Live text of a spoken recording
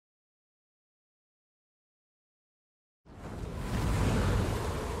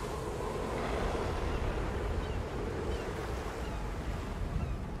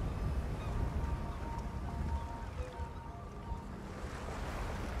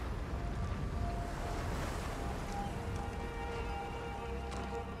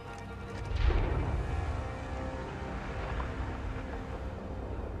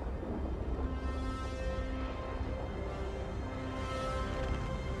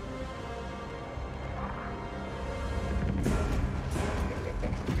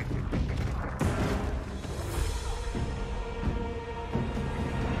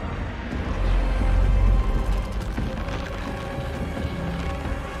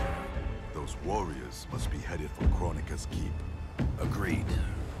Warriors must be headed for Kronika's keep. Agreed.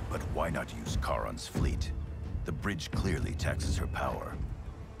 But why not use Charon's fleet? The bridge clearly taxes her power.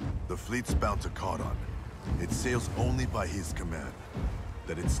 The fleet's bound to Charon. It sails only by his command.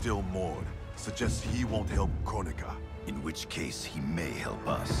 That it's still moored suggests he won't help Kronika. In which case, he may help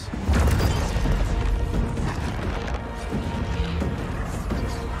us.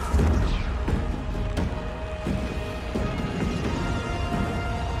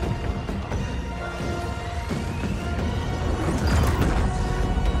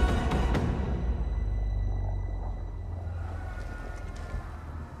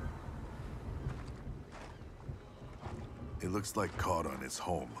 It looks like Charon is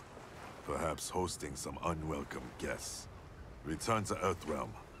home. Perhaps hosting some unwelcome guests. Return to Earthrealm.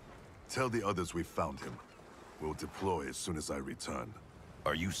 Tell the others we found him. We'll deploy as soon as I return.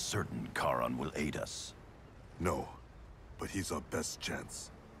 Are you certain Charon will aid us? No, but he's our best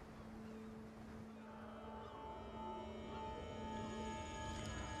chance.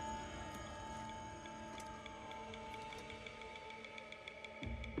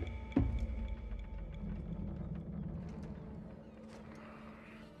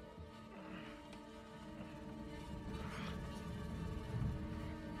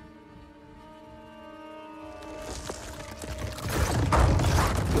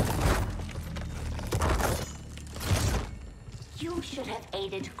 You should have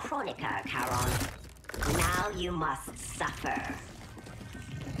aided Kronika, Charon. Now you must suffer.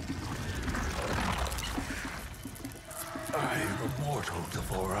 I am immortal,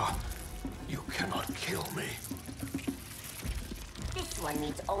 Devora. You cannot kill me. This one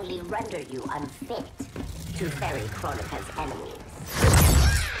needs only render you unfit to ferry Kronika's enemies.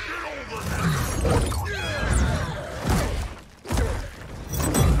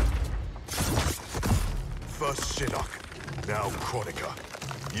 First Shinnok, now Kronika.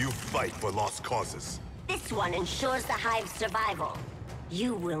 You fight for lost causes. This one ensures the Hive's survival.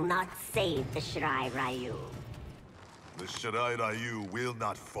 You will not save the Shirai Ryu. The Shirai Ryu will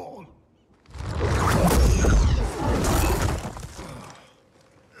not fall.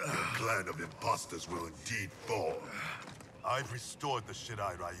 The clan of imposters will indeed fall. I've restored the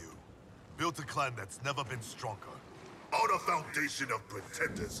Shirai Ryu. Built a clan that's never been stronger. On a foundation of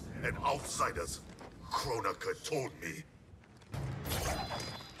pretenders and outsiders, Kronika told me.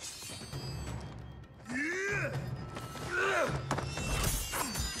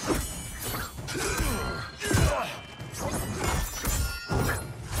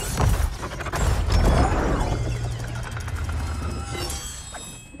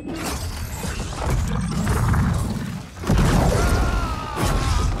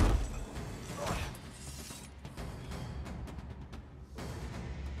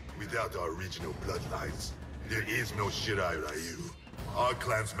 Without our regional bloodlines, there is no Shirai Ryu. Our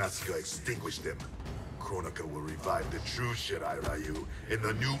clan's massacre extinguished them. Kronika will revive the true Shirai Ryu in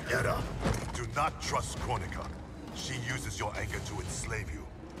the new era. Do not trust Kronika. She uses your anger to enslave you,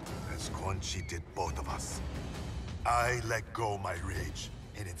 as Quan Chi did both of us. I let go my rage,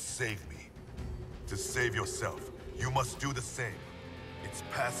 and it saved me. To save yourself, you must do the same. It's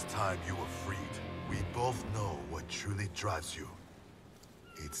past time you were freed. We both know what truly drives you.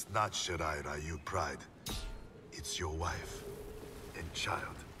 It's not Shirai Ryu pride. It's your wife and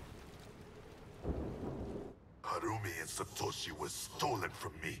child. Harumi and Satoshi were stolen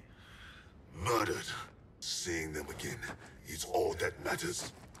from me. Murdered. Seeing them again is all that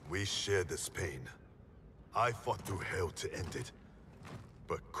matters. We share this pain. I fought through hell to end it.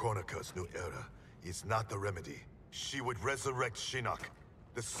 But Kronika's new era is not the remedy. She would resurrect Shinnok,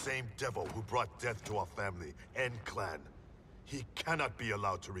 the same devil who brought death to our family and clan. He cannot be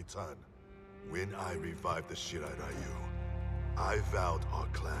allowed to return. When I revived the Shirai Ryu, I vowed our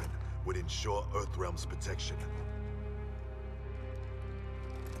clan would ensure Earthrealm's protection.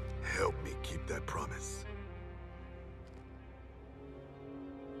 Help me keep that promise.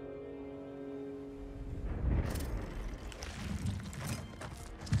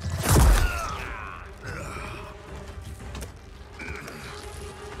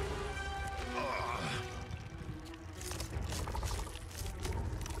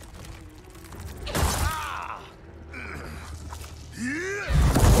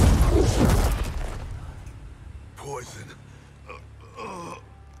 Poison.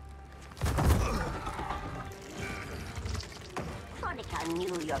 Kronika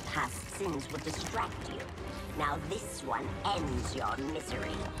knew your past sins would distract you. Now this one ends your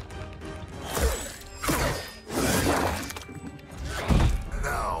misery.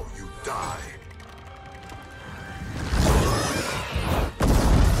 Now you die.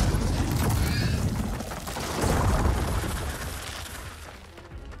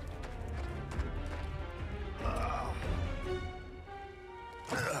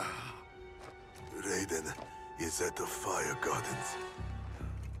 is at the Fire Gardens.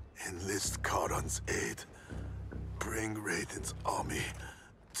 Enlist Charon's aid. Bring Raiden's army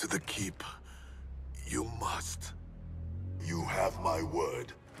to the keep. You must. You have my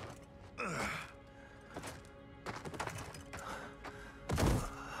word.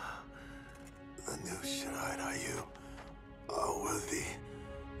 The new Shirai Ryu are worthy.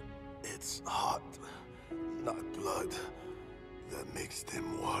 It's heart, not blood, that makes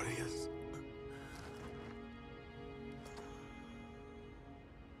them warriors.